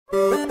Hi,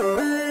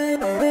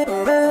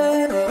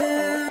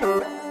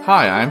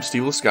 I'm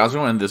Steve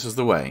Lascazzo, and this is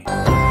The Way.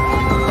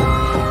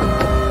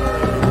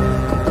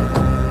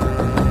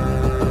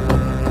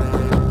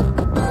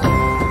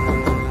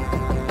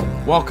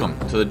 Welcome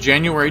to the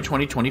January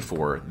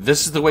 2024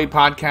 This is The Way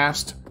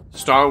podcast,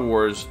 Star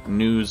Wars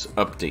News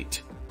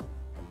Update.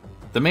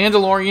 The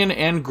Mandalorian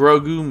and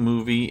Grogu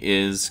movie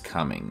is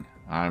coming.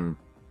 I'm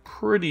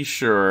pretty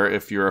sure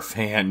if you're a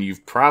fan,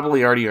 you've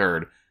probably already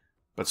heard,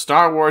 but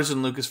Star Wars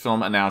and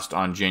Lucasfilm announced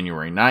on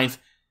January 9th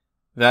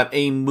that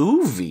a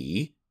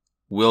movie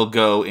will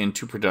go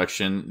into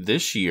production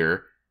this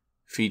year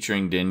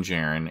featuring Din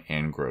Djarin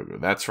and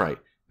Grogu. That's right,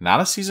 not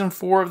a season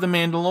 4 of The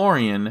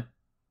Mandalorian,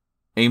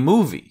 a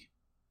movie.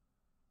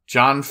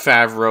 Jon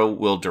Favreau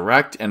will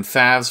direct, and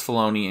Favs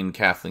Filoni and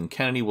Kathleen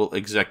Kennedy will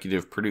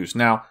executive produce.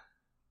 Now,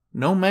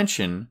 no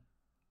mention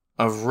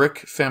of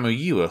Rick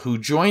Famuyiwa, who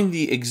joined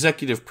the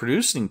executive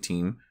producing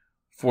team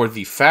for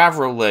the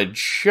Favreau-led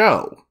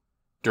show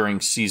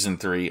during Season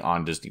 3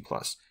 on Disney+.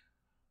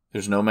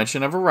 There's no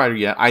mention of a writer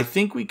yet. I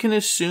think we can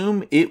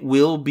assume it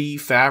will be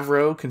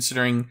Favreau,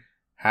 considering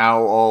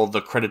how all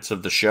the credits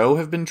of the show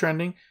have been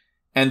trending.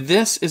 And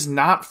this is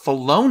not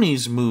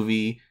Filoni's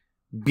movie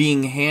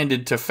being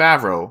handed to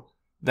Favreau.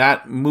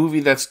 That movie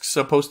that's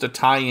supposed to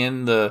tie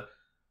in the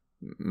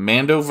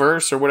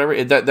Mandoverse or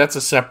whatever, that's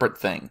a separate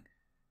thing.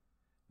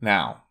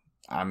 Now,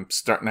 I'm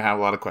starting to have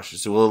a lot of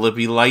questions. So will it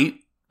be light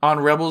on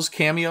Rebels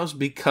cameos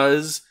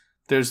because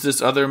there's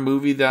this other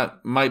movie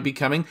that might be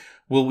coming?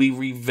 Will we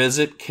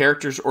revisit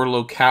characters or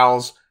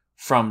locales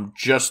from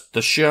just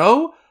the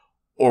show?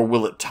 Or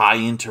will it tie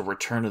into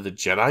Return of the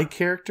Jedi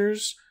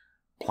characters,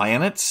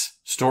 planets,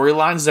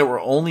 storylines that were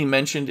only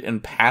mentioned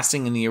in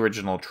passing in the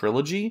original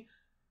trilogy?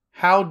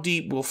 How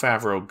deep will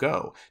Favreau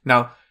go?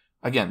 Now,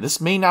 again, this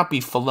may not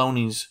be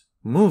Filoni's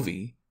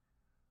movie,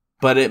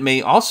 but it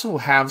may also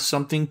have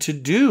something to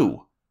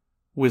do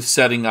with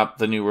setting up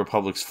the New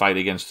Republic's fight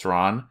against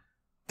Thrawn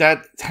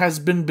that has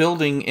been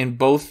building in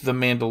both The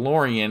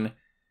Mandalorian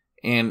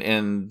and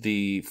in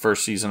the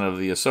first season of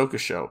the Ahsoka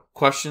show.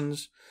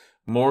 Questions?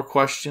 More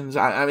questions?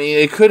 I mean,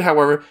 it could,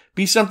 however,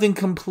 be something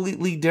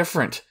completely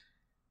different.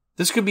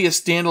 This could be a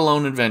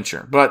standalone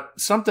adventure, but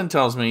something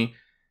tells me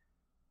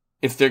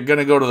if they're going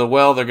to go to the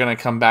well, they're going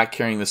to come back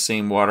carrying the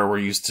same water we're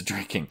used to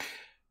drinking.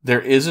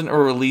 There isn't a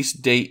release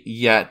date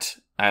yet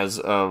as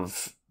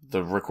of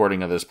the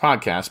recording of this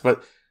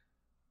podcast,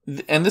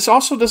 and this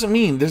also doesn't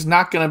mean there's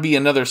not going to be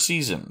another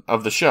season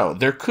of the show.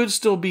 There could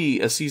still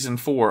be a season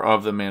 4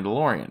 of The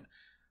Mandalorian,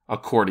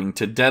 according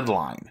to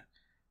Deadline.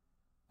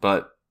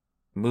 But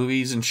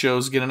movies and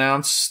shows get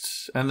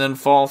announced and then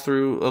fall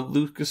through a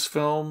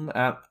Lucasfilm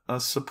at a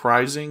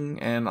surprising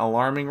and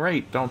alarming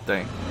rate, don't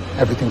they?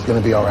 Everything's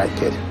going to be all right,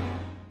 kid.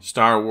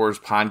 Star Wars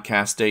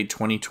Podcast Day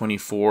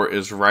 2024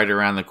 is right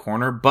around the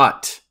corner,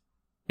 but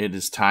it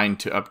is time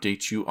to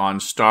update you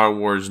on Star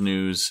Wars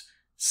news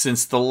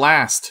since the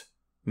last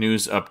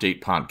news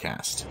update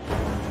podcast.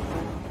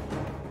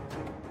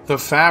 The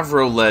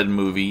Favreau-led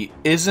movie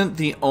isn't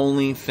the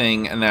only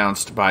thing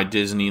announced by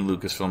Disney,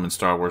 Lucasfilm, and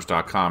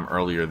StarWars.com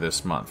earlier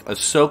this month.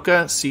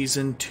 Ahsoka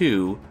Season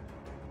 2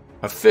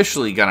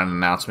 officially got an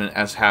announcement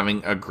as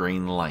having a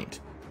green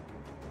light.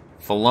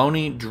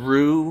 Filoni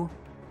drew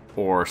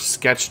or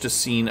sketched a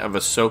scene of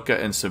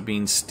Ahsoka and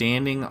Sabine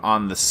standing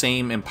on the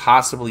same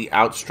impossibly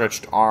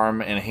outstretched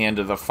arm and hand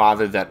of the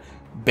Father that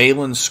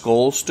Baylan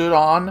Skoll stood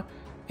on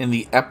in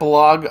the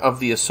epilogue of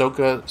the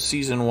Ahsoka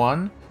Season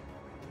 1.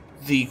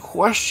 The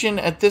question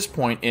at this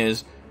point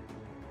is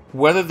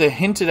whether the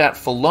hinted at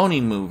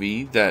Filoni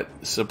movie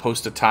that's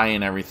supposed to tie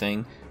in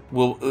everything,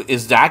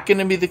 is that going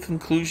to be the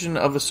conclusion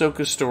of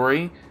Ahsoka's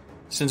story?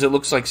 Since it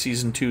looks like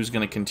Season 2 is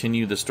going to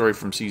continue the story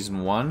from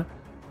Season 1.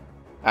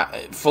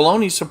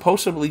 Filoni's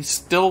supposedly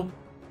still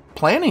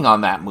planning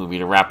on that movie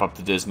to wrap up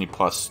the Disney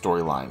Plus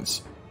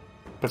storylines.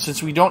 But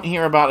since we don't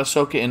hear about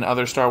Ahsoka in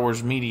other Star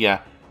Wars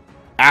media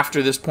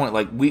after this point,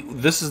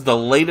 this is the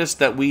latest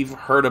that we've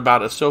heard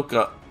about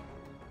Ahsoka.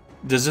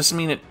 Does this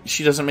mean that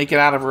she doesn't make it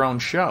out of her own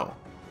show?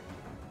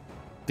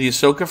 The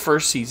Ahsoka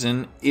first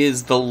season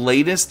is the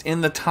latest in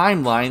the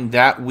timeline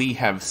that we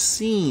have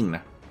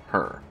seen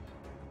her.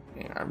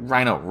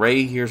 Rhino,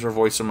 Rey hears her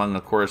voice among the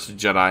chorus of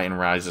Jedi in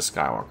Rise of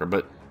Skywalker,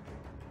 but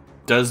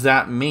does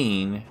that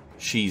mean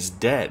she's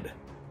dead?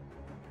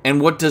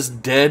 And what does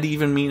dead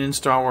even mean in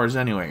Star Wars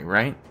anyway,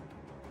 right?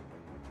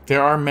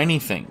 There are many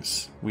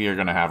things we are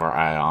going to have our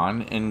eye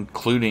on,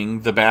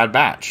 including The Bad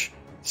Batch.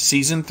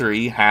 Season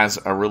 3 has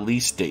a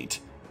release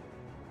date.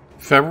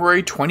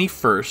 February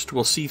 21st,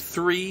 we'll see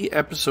 3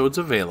 episodes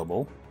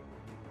available,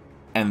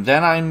 and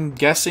then I'm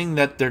guessing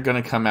that they're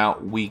going to come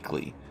out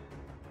weekly.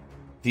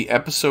 The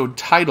episode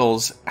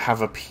titles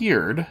have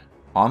appeared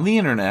on the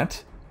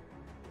internet,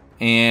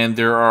 and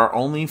there are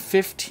only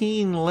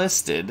 15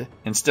 listed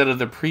instead of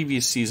the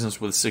previous seasons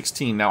with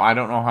 16. Now, I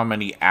don't know how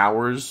many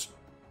hours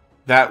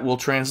that will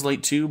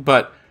translate to,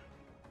 but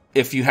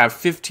if you have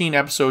 15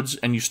 episodes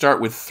and you start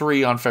with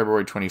 3 on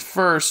February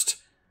 21st,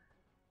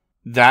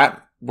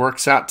 that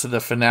works out to the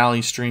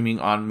finale streaming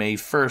on May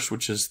 1st,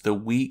 which is the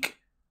week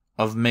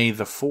of May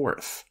the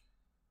 4th.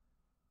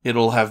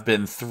 It'll have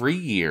been 3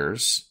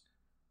 years,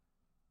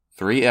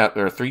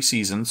 3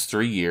 seasons,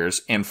 3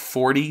 years, and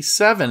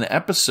 47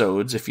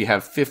 episodes if you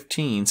have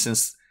 15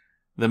 since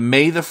the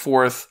May the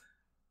 4th,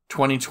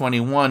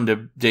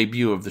 2021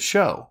 debut of the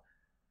show.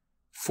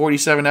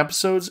 47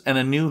 episodes, and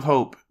A New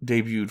Hope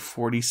debuted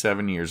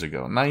 47 years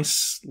ago.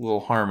 Nice little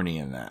harmony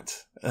in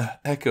that.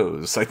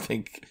 Echoes, I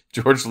think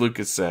George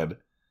Lucas said.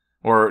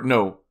 Or,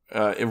 no,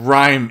 it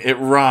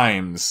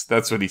rhymes.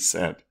 That's what he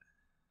said.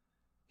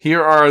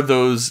 Here are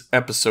those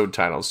episode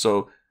titles.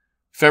 So,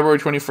 February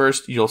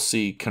 21st, you'll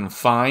see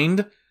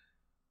Confined,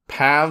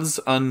 Paths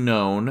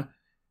Unknown,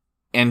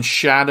 and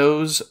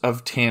Shadows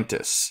of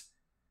Tantus.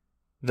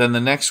 Then the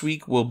next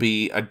week will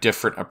be A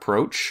Different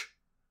Approach,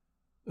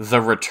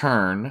 The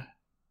Return,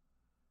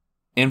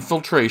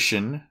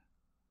 Infiltration,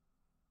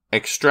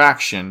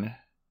 Extraction,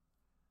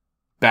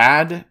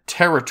 Bad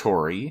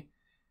Territory,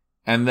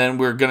 and then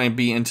we're going to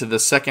be into the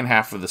second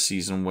half of the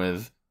season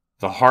with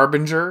The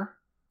Harbinger,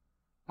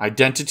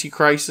 Identity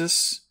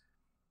Crisis,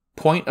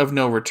 Point of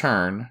No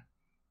Return,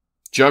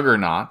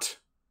 Juggernaut,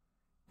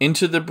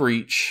 Into the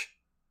Breach,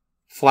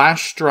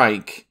 Flash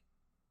Strike,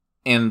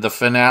 and the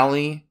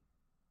finale,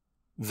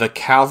 The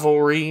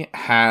Cavalry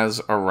Has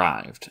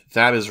Arrived.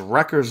 That is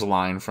Wrecker's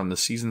line from the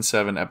Season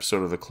 7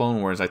 episode of The Clone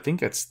Wars. I think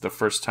that's the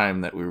first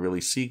time that we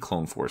really see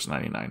Clone Force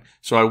 99.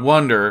 So I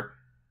wonder,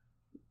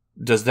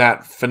 does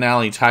that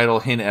finale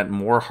title hint at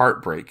more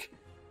heartbreak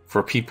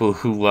for people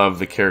who love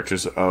the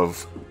characters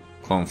of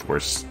Clone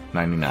Force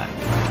 99?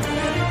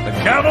 The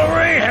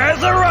cavalry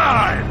has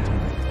arrived!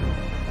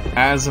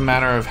 As a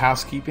matter of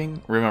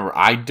housekeeping, remember,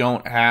 I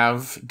don't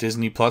have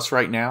Disney Plus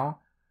right now,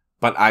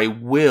 but I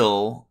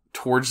will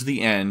towards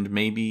the end.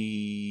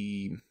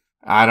 Maybe,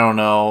 I don't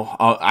know,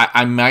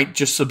 I might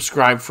just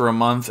subscribe for a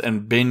month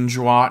and binge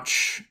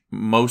watch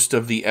most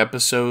of the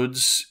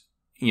episodes,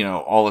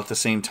 all at the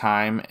same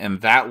time,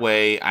 and that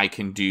way I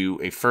can do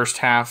a first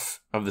half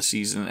of the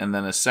season and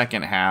then a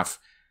second half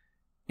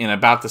in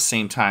about the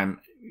same time.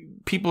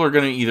 People are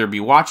going to either be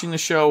watching the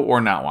show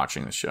or not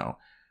watching the show.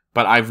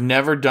 But I've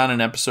never done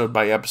an episode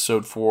by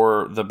episode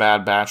for The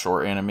Bad Batch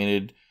or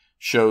animated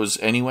shows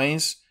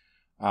anyways.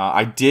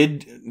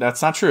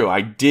 That's not true.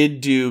 I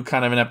did do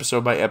kind of an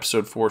episode by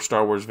episode for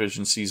Star Wars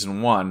Vision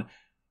Season 1.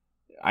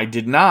 I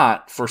did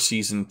not for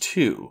Season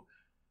 2.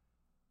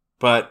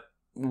 But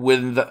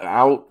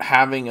without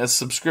having a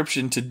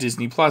subscription to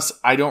Disney Plus,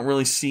 I don't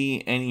really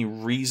see any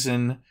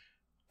reason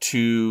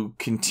to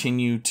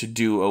continue to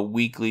do a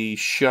weekly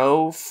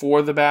show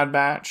for The Bad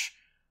Batch.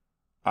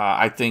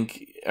 I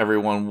think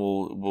everyone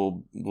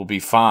will be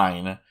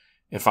fine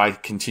if I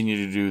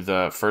continue to do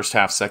the first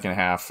half, second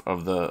half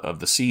of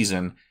the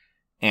season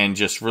and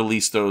just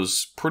release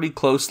those pretty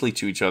closely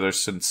to each other,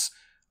 since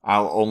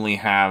I'll only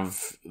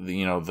have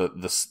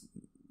the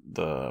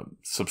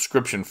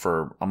subscription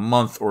for a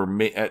month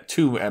or at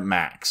 2 at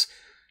max,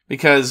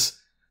 because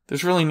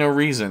there's really no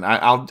reason.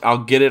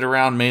 I'll get it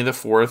around May the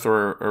 4th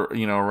or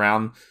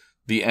around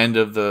the end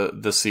of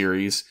the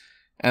series,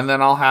 and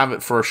then I'll have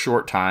it for a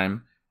short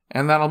time,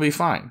 and that'll be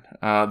fine.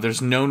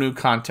 There's no new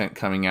content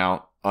coming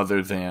out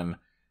other than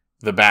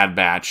The Bad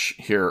Batch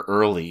here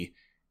early.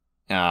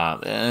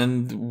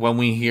 And when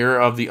we hear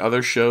of the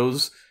other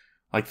shows,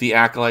 like The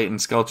Acolyte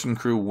and Skeleton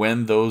Crew,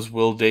 when those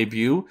will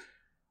debut,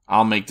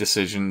 I'll make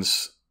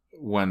decisions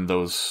when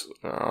those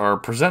are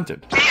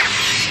presented.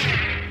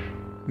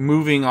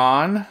 Moving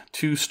on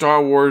to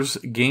Star Wars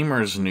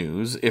gamers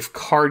news. If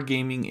card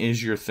gaming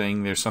is your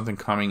thing, there's something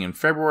coming in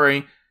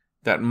February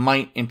that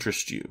might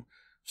interest you.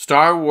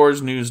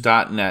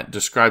 StarWarsNews.net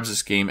describes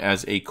this game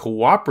as a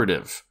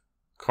cooperative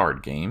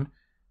card game.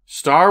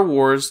 Star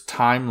Wars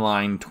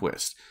Timeline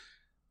Twist.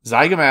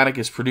 Zygomatic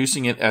is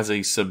producing it as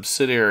a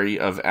subsidiary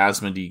of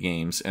Asmodee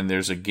Games, and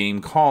there's a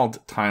game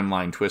called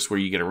Timeline Twist where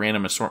you get a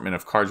random assortment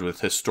of cards with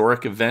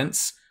historic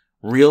events,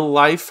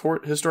 real-life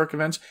historic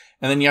events,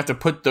 and then you have to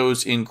put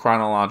those in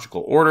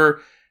chronological order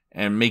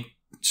and make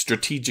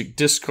strategic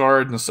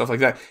discards and stuff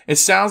like that. It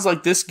sounds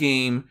like this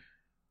game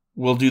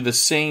will do the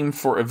same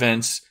for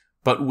events,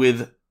 but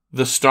with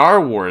the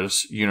Star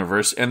Wars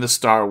universe and the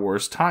Star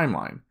Wars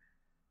timeline.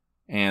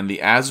 And the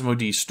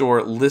Asmodee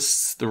store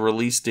lists the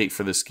release date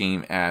for this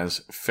game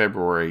as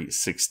February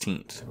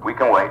 16th. We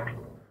can wait.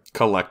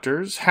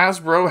 Collectors.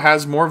 Hasbro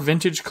has more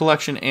Vintage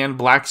Collection and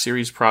Black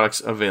Series products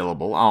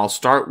available. I'll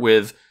start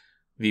with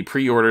the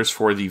pre-orders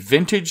for the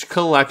Vintage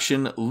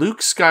Collection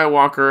Luke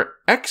Skywalker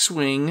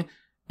X-Wing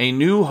A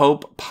New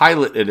Hope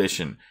Pilot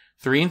Edition.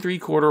 3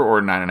 3/4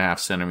 or 9.5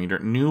 centimeter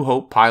New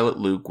Hope Pilot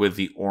Luke with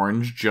the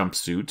orange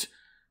jumpsuit.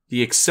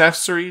 The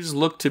accessories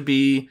look to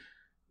be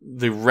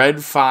the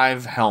Red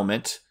 5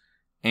 helmet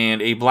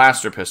and a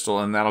blaster pistol,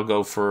 and that'll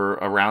go for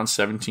around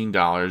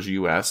 $17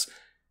 US.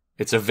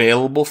 It's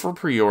available for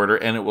pre-order,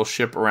 and it will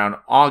ship around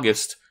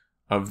August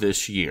of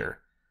this year.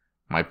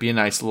 Might be a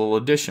nice little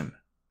addition.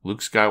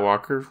 Luke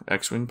Skywalker,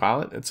 X-Wing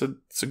pilot, it's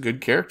a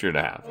good character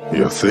to have.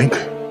 You think?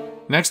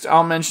 Next,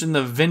 I'll mention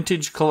the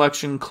Vintage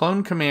Collection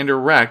Clone Commander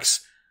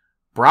Rex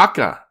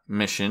Braca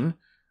mission.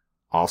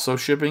 also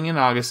shipping in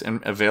August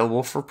and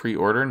available for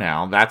pre-order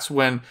now. That's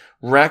when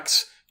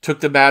Rex took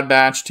the Bad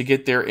Batch to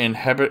get their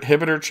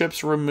inhibitor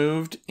chips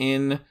removed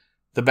in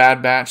the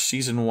Bad Batch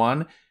Season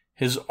 1.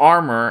 His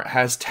armor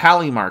has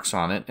tally marks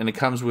on it, and it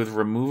comes with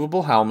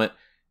removable helmet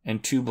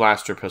and 2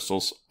 blaster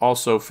pistols,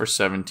 also for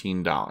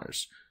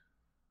 $17.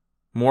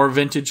 More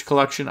vintage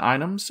collection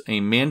items,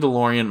 a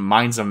Mandalorian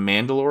Mines of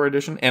Mandalore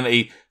edition, and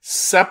a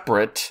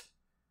separate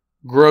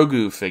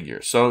Grogu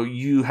figure. So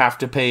you have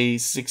to pay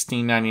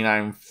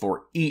 $16.99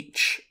 for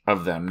each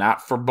of them,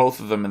 not for both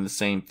of them in the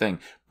same thing.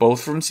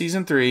 Both from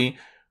Season 3,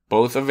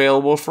 both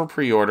available for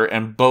pre-order,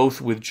 and both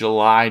with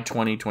July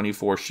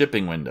 2024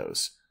 shipping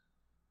windows.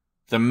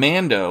 The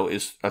Mando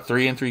is a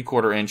 3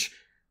 3/4 inch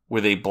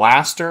with a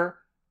blaster,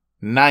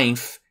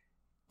 knife,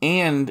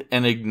 and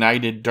an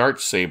ignited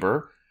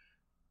dartsaber.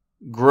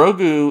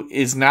 Grogu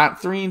is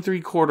not 3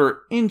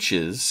 3/4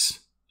 inches,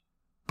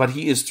 but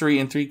he is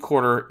 3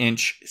 3/4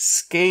 inch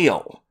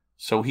scale.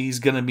 So he's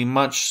going to be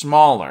much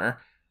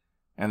smaller.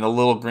 And the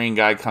little green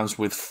guy comes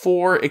with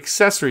 4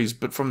 accessories,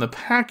 but from the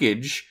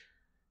package,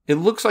 it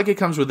looks like it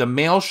comes with a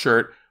mail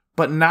shirt,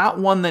 but not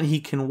one that he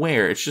can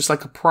wear. It's just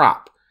like a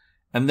prop.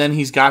 And then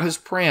he's got his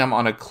pram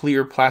on a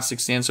clear plastic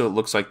stand, so it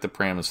looks like the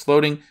pram is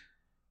floating.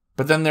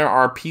 But then there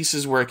are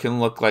pieces where it can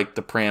look like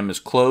the pram is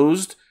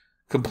closed,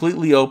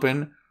 completely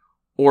open,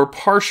 or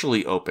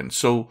partially open.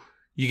 So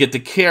you get the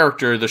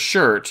character, the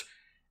shirt,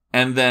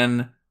 and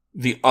then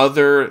the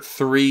other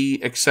 3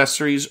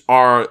 accessories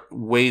are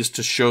ways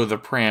to show the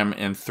pram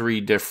in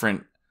 3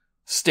 different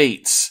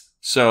states.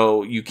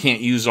 So you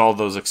can't use all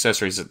those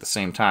accessories at the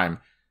same time.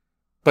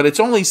 But it's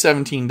only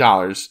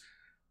 $17.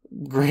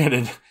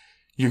 Granted,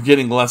 you're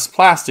getting less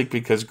plastic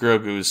because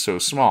Grogu is so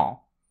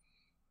small.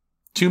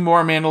 2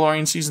 more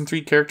Mandalorian Season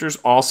 3 characters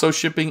also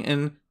shipping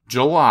in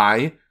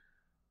July,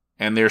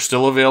 and they're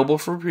still available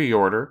for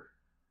pre-order.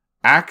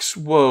 Axe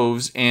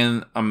Woves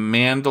and a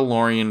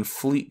Mandalorian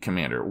Fleet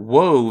Commander.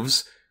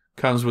 Woves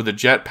comes with a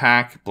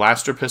jetpack,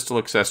 blaster pistol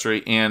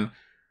accessory, and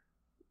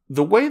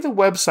the way the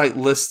website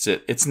lists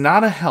it, it's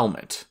not a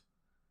helmet.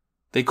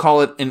 They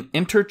call it an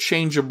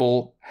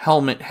interchangeable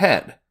helmet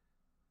head.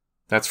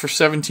 That's for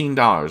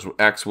 $17,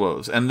 Axe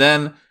Woves. And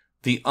then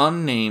the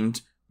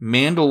unnamed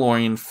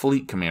Mandalorian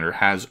Fleet Commander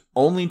has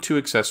only 2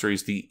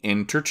 accessories, the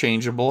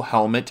interchangeable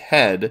helmet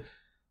head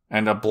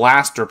and a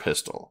blaster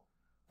pistol.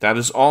 That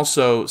is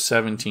also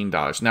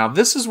 $17. Now,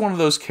 this is one of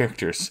those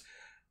characters.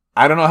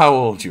 I don't know how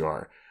old you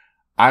are.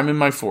 I'm in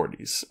my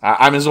 40s.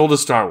 I'm as old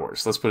as Star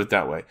Wars. Let's put it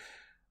that way.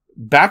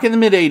 Back in the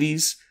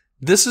mid-'80s,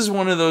 this is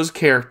one of those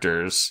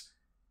characters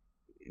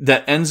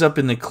that ends up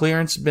in the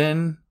clearance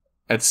bin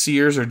at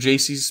Sears or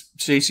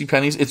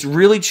JCPenney's. It's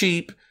really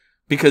cheap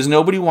because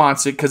nobody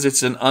wants it because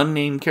it's an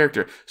unnamed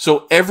character.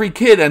 So every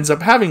kid ends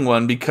up having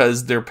one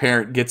because their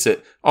parent gets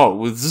it. Oh,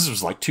 well, this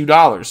was like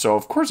 $2, so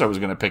of course I was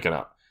going to pick it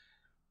up.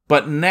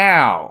 But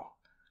now,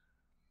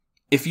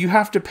 if you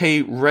have to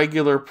pay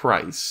regular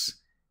price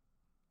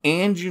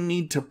and you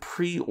need to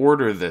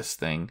pre-order this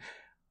thing,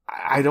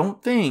 I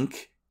don't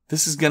think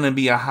this is going to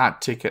be a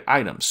hot ticket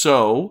item.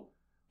 So,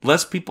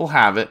 less people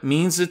have it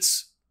means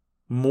it's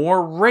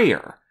more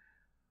rare.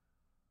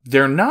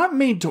 They're not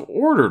made to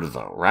order,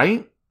 though,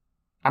 right?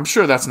 I'm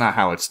sure that's not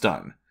how it's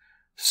done.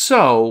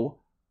 So,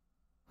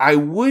 I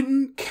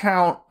wouldn't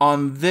count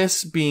on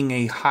this being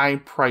a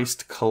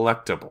high-priced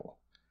collectible.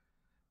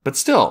 But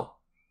still,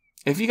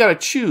 if you got to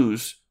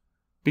choose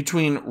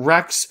between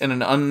Rex and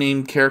an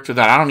unnamed character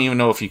that I don't even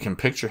know if you can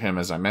picture him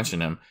as I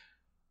mentioned him,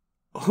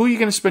 who are you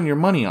going to spend your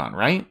money on,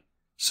 right?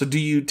 So do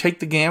you take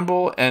the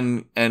gamble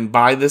and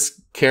buy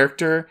this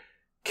character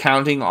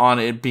counting on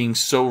it being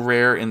so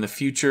rare in the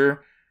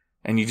future,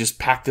 and you just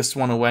pack this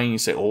one away and you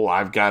say, oh,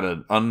 I've got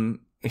an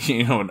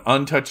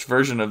untouched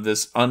version of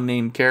this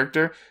unnamed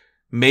character.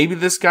 Maybe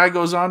this guy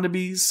goes on to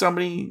be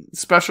somebody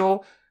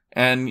special,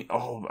 and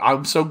oh,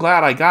 I'm so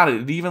glad I got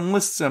it. It even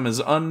lists him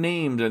as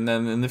unnamed, and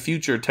then in the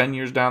future, 10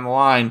 years down the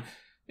line,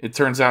 it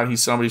turns out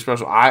he's somebody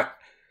special.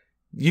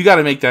 You got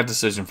to make that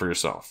decision for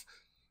yourself.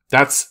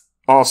 That's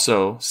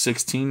also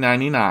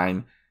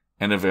 $16.99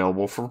 and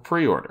available for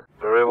pre-order.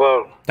 Very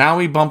well. Now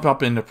we bump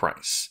up into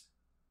price.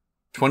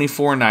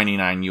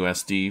 $24.99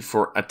 USD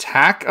for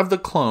Attack of the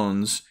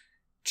Clones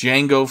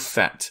Jango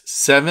Fett.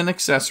 7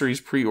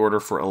 accessories pre-order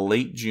for a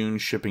late June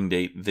shipping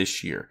date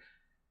this year.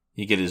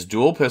 You get his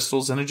dual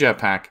pistols and a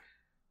jetpack.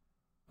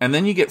 And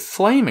then you get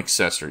flame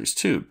accessories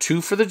too.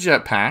 2 for the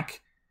jetpack.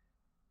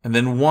 And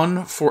then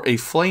 1 for a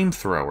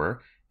flamethrower.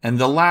 And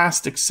the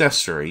last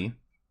accessory,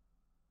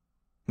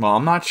 well,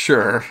 I'm not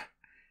sure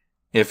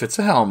if it's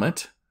a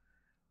helmet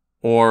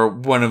or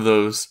one of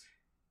those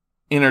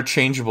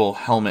interchangeable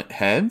helmet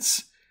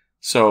heads.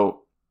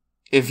 So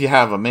if you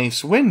have a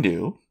Mace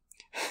Windu,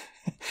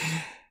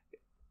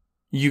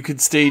 you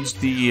could stage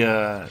the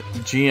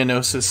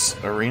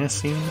Geonosis arena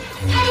scene.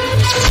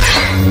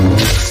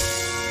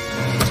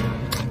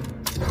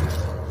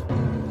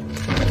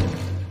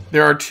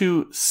 There are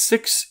 2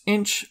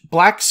 6-inch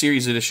Black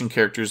Series Edition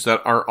characters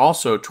that are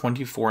also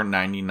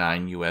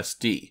 $24.99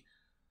 USD.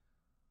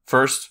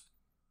 First,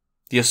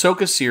 the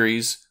Ahsoka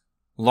series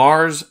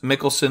Lars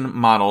Mikkelsen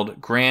modeled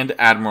Grand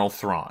Admiral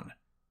Thrawn.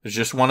 There's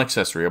just one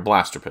accessory, a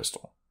blaster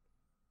pistol.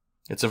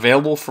 It's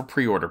available for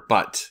pre-order,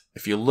 but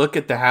if you look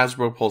at the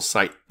Hasbro Pulse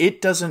site,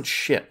 it doesn't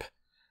ship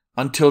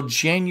until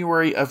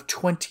January of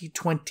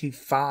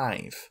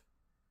 2025.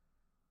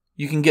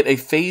 You can get a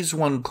Phase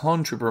 1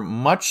 Clone Trooper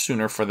much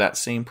sooner for that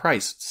same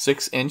price.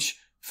 6-inch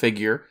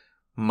figure,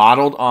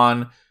 modeled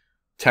on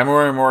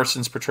Temuera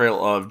Morrison's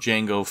portrayal of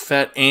Jango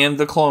Fett and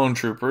the Clone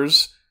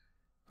Troopers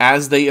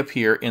as they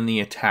appear in the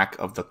Attack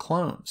of the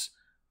Clones.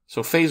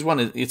 So Phase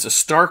 1, it's a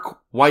stark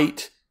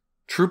white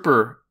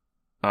trooper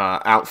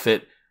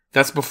outfit.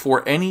 That's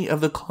before any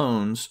of the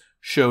clones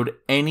showed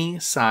any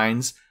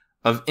signs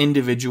of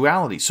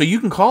individuality. So you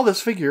can call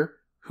this figure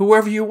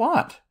whoever you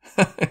want.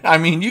 I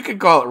mean, you could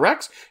call it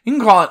Rex. You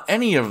can call it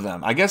any of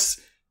them. I guess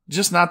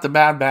just not the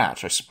Bad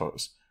Batch, I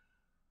suppose.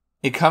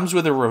 It comes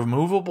with a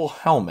removable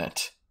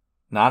helmet,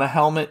 not a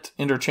helmet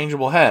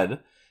interchangeable head,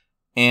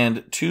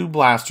 and 2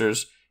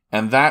 blasters,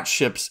 and that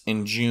ships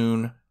in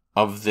June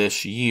of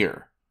this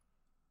year.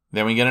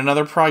 Then we get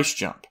another price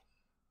jump.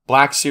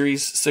 Black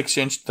Series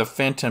 6-inch, the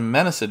Phantom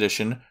Menace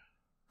Edition,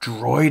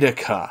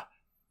 Droideka.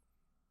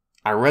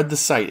 I read the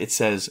site. It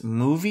says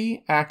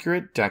movie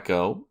accurate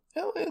deco.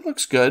 It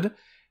looks good.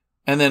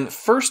 And then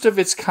first of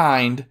its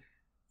kind,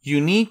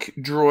 unique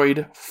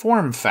droid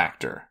form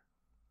factor.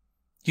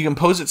 You can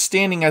pose it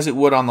standing as it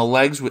would on the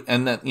legs,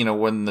 and then,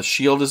 when the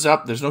shield is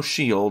up, there's no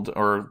shield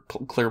or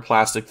clear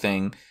plastic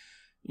thing.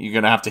 You're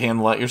going to have to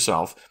handle that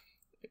yourself.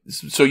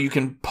 So you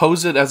can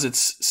pose it as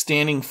it's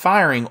standing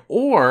firing,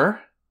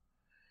 or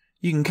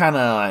you can kind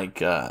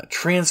of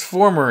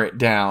transformer it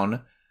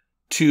down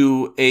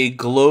to a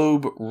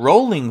globe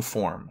rolling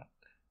form.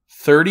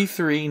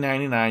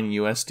 $33.99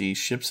 USD,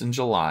 ships in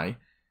July.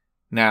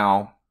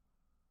 Now,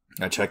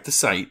 I checked the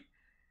site.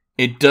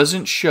 It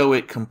doesn't show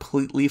it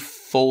completely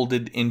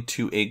folded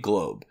into a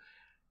globe.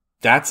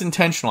 That's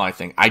intentional, I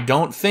think. I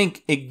don't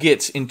think it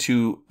gets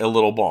into a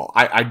little ball.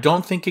 I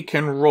don't think it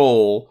can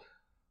roll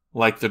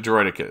like the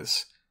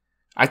Droidekas.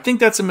 I think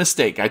that's a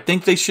mistake. I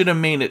think they should have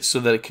made it so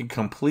that it can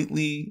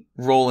completely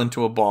roll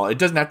into a ball. It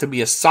doesn't have to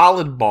be a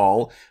solid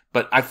ball,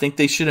 but I think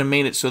they should have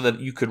made it so that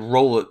you could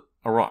roll it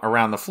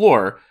around the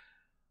floor.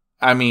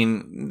 I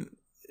mean,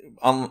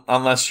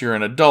 unless you're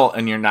an adult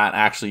and you're not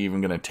actually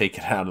even going to take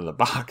it out of the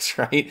box,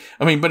 right?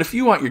 I mean, but if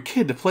you want your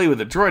kid to play with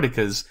the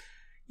Droidekas,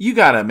 you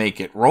got to make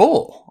it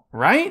roll,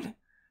 right?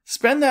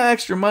 Spend that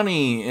extra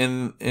money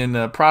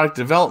in product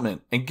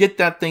development and get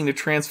that thing to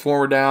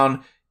transform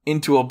down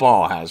into a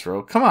ball,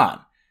 Hasbro. Come on.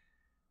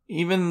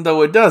 Even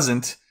though it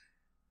doesn't,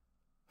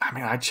 I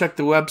mean, I checked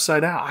the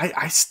website out.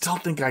 I still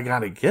think I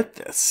gotta get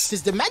this.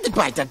 It's demanded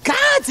by the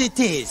gods, it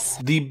is!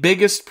 The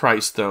biggest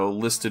price, though,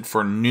 listed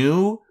for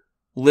new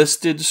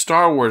listed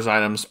Star Wars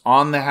items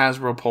on the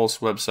Hasbro Pulse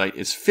website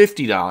is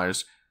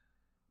 $50,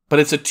 but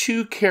it's a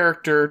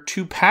 2-character,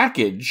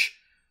 2-package,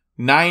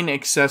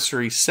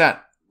 9-accessory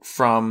set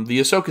from the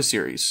Ahsoka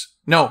series.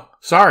 No,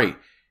 sorry.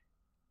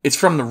 It's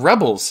from the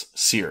Rebels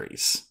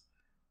series.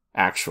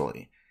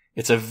 Actually,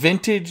 it's a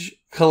vintage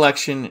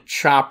collection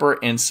Chopper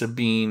and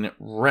Sabine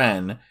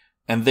Wren,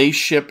 and they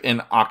ship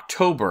in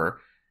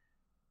October.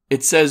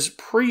 It says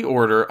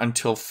pre-order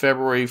until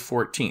February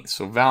 14th,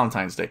 so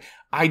Valentine's Day.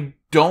 I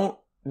don't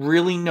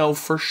really know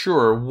for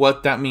sure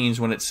what that means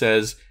when it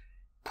says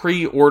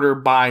pre-order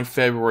by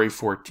February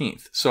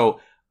 14th. So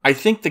I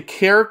think the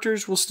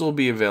characters will still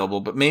be available,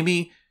 but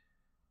maybe,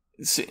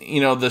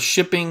 the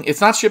shipping,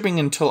 it's not shipping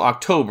until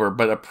October,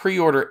 but a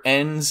pre-order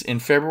ends in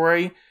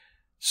February.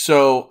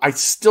 So I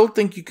still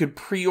think you could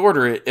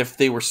pre-order it if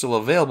they were still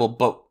available,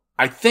 but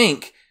I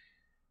think,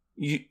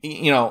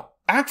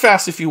 act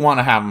fast if you want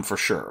to have them for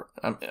sure.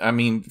 I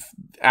mean,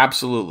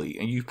 absolutely.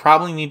 And you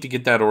probably need to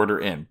get that order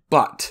in.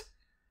 But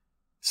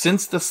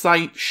since the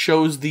site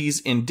shows these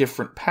in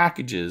different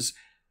packages,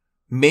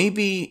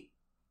 maybe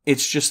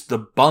it's just the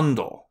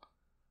bundle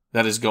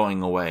that is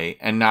going away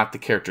and not the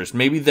characters.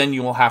 Maybe then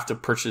you will have to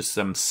purchase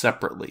them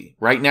separately.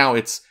 Right now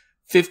it's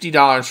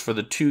 $50 for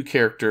the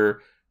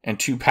 2-character and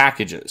 2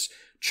 packages.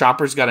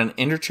 Chopper's got an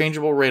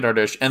interchangeable radar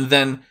dish and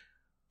then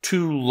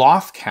 2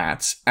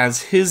 Lothcats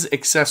as his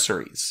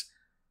accessories,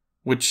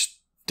 which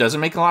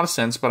doesn't make a lot of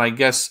sense, but I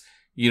guess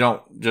if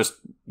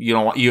you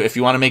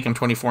want to make them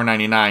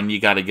 $24.99, you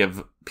got to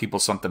give people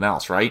something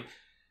else, right?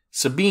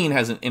 Sabine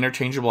has an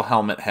interchangeable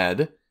helmet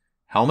head,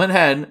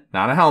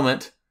 not a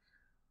helmet,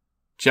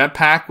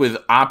 jetpack with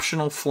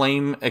optional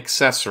flame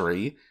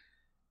accessory,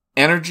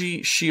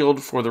 energy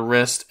shield for the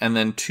wrist, and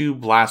then 2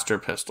 blaster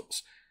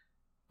pistols.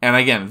 And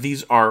again,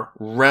 these are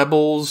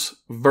Rebels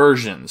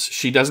versions.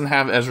 She doesn't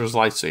have Ezra's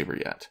lightsaber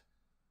yet.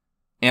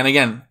 And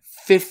again,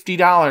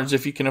 $50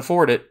 if you can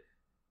afford it.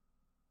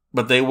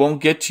 But they won't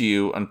get to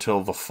you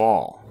until the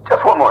fall.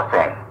 Just one more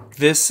thing.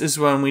 This is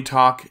when we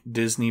talk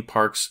Disney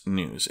Parks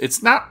news.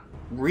 It's not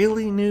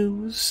really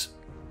news.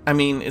 I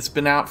mean, it's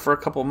been out for a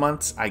couple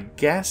months, I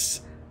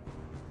guess.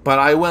 But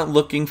I went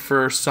looking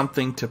for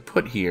something to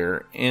put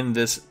here in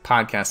this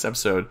podcast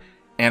episode.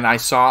 And I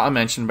saw a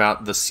mention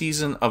about the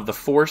season of The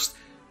Force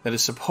that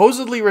is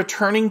supposedly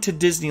returning to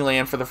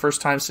Disneyland for the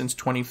first time since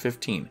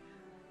 2015.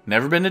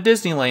 Never been to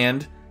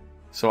Disneyland,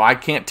 so I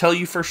can't tell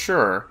you for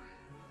sure.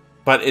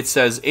 But it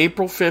says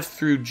April 5th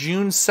through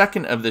June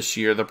 2nd of this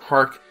year, the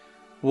park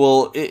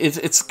will...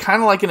 It's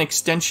kind of like an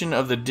extension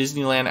of the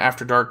Disneyland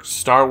After Dark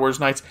Star Wars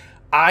nights.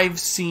 I've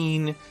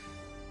seen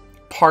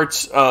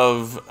parts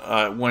of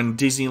when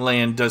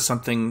Disneyland does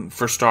something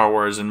for Star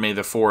Wars and May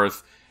the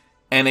 4th,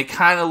 and it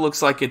kind of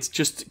looks like it's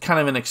just kind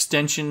of an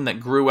extension that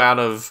grew out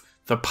of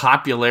the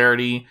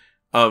popularity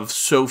of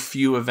so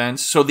few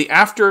events. So the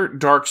After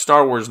Dark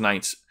Star Wars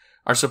nights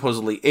are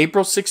supposedly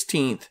April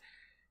 16th,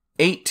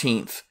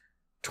 18th,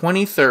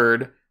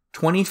 23rd,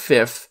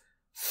 25th,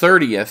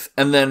 30th,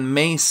 and then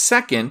May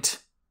 2nd,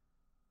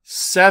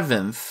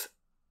 7th,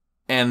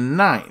 and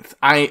 9th.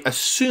 I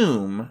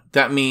assume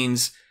that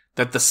means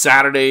that the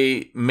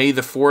Saturday, May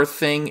the 4th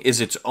thing is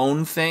its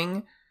own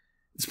thing.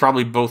 It's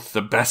probably both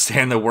the best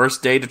and the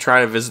worst day to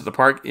try to visit the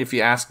park, if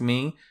you ask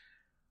me.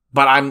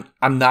 But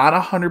I'm not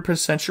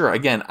 100% sure.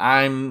 Again,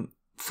 I'm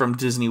from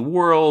Disney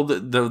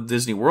World, the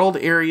Disney World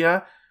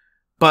area,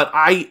 but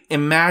I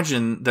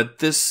imagine that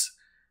this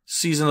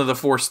Season of the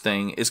Force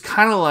thing is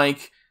kind of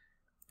like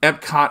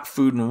Epcot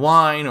Food and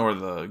Wine or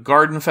the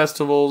Garden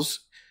Festivals,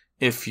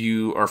 if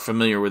you are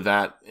familiar with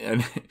that.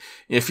 And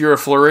if you're a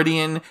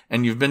Floridian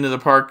and you've been to the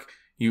park,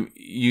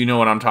 you know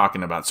what I'm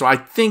talking about. So I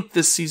think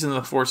this Season of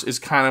the Force is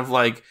kind of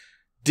like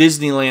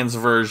Disneyland's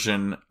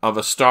version of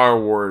a Star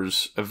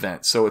Wars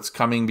event. So it's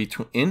coming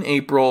in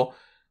April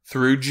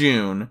through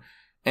June.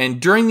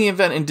 And during the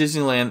event in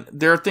Disneyland,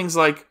 there are things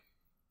like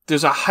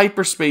there's a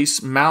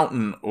hyperspace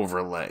mountain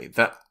overlay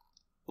that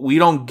we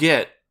don't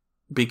get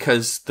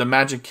because the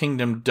Magic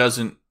Kingdom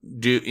doesn't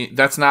do...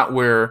 That's not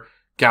where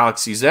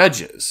Galaxy's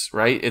Edge is,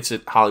 right? It's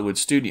at Hollywood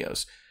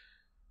Studios.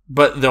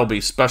 But there'll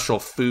be special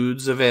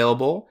foods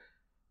available.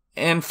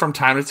 And from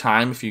time to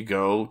time, if you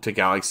go to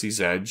Galaxy's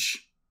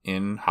Edge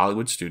in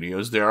Hollywood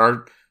Studios, there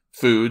are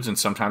foods, and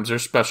sometimes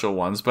there's special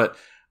ones. But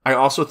I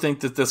also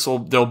think that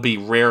there'll be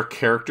rare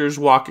characters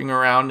walking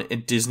around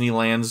at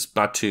Disneyland's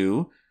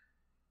Batuu.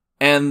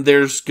 And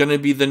there's going to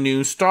be the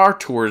new Star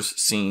Tours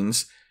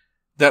scenes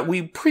that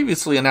we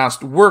previously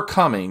announced were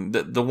coming,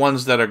 the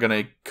ones that are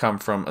going to come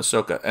from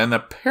Ahsoka. And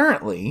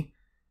apparently,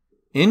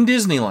 in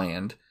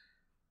Disneyland,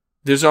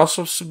 there's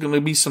also going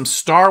to be some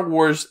Star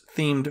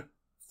Wars-themed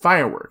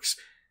fireworks.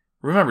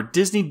 Remember,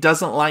 Disney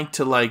doesn't like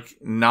to,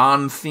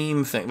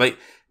 non-theme things.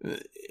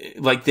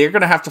 Like, they're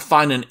going to have to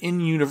find an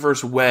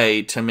in-universe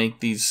way to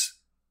make these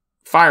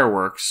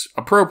fireworks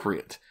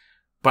appropriate.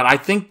 But I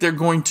think they're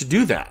going to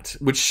do that,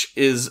 which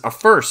is a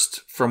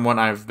first from what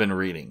I've been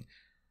reading.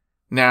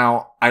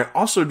 Now, I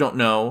also don't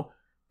know,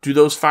 do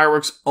those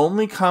fireworks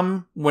only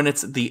come when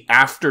it's the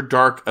After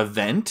Dark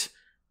event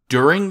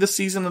during the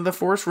Season of the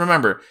Force?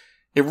 Remember,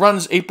 it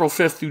runs April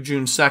 5th through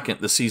June 2nd,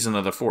 the Season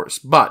of the Force.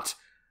 But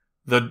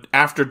the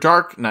After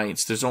Dark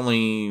nights, there's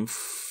only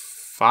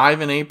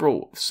 5 in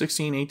April,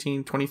 16,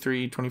 18,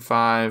 23,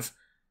 25,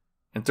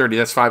 and 30.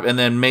 That's 5. And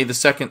then May the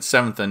 2nd,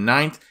 7th, and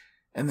 9th.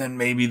 And then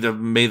maybe the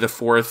May the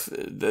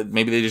 4th,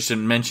 maybe they just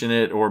didn't mention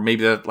it, or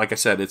maybe that, like I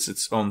said, it's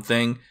its own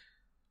thing.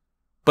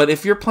 But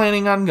if you're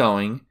planning on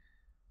going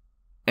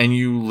and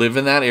you live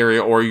in that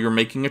area or you're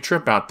making a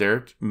trip out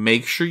there,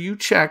 make sure you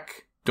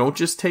check. Don't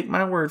just take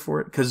my word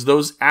for it, because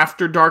those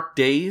After Dark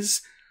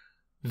days,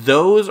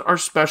 those are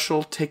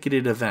special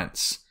ticketed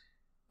events.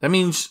 That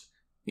means,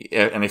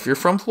 and if you're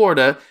from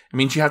Florida, it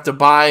means you have to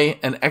buy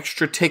an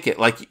extra ticket,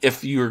 like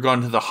if you're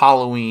going to the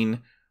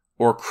Halloween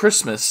or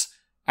Christmas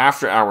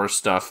after-hours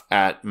stuff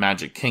at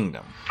Magic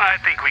Kingdom. I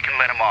think we can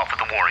let him off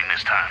with a warning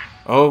this time.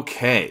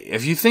 Okay,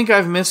 if you think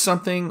I've missed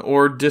something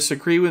or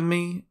disagree with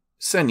me,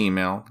 send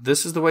email.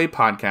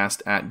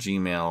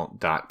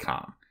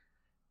 thisisthewaypodcast@gmail.com.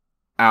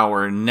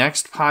 Our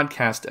next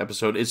podcast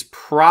episode is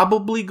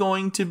probably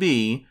going to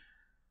be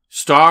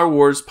Star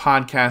Wars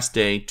Podcast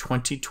Day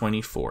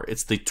 2024.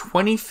 It's the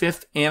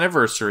 25th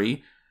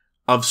anniversary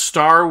of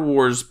Star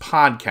Wars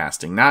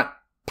podcasting, not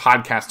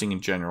podcasting in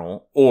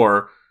general,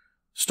 or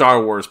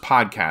Star Wars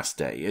Podcast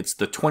Day. It's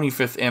the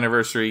 25th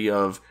anniversary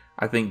of,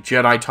 I think,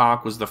 Jedi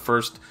Talk was the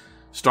first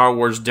Star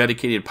Wars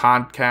dedicated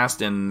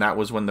podcast, and that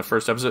was when the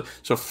first episode.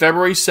 So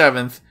February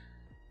 7th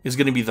is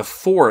going to be the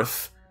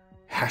 4th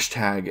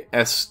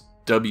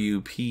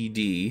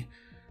 #SWPD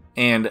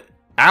and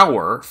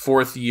our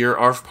 4th year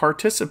of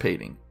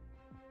participating.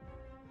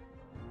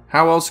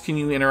 How else can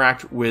you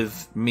interact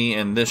with me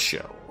and this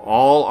show?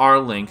 All our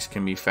links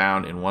can be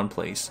found in one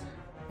place.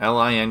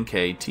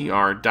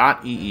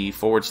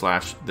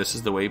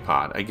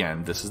 linktr.ee/thisisthewaypod.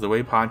 Again,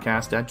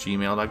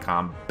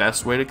 thisisthewaypodcast@gmail.com.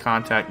 Best way to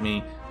contact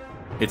me.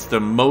 It's the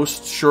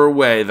most sure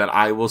way that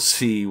I will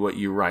see what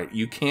you write.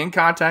 You can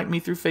contact me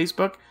through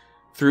Facebook,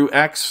 through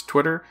X,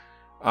 Twitter,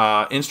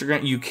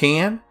 Instagram. You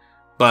can,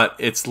 but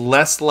it's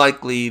less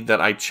likely that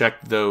I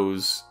check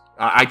those.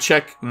 I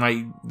check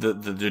the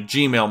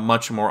Gmail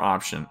much more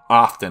often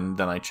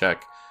than I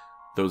check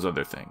those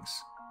other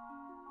things.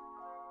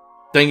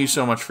 Thank you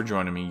so much for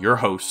joining me, your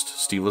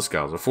host, Steve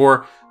Lascalza,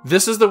 for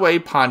This Is The Way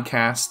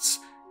Podcast's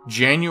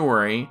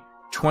January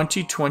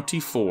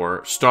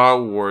 2024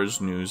 Star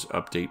Wars News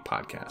Update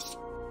Podcast.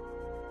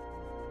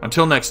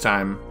 Until next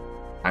time,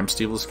 I'm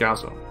Steve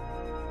Lascazzo.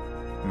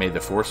 May the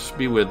Force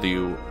be with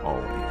you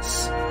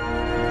always.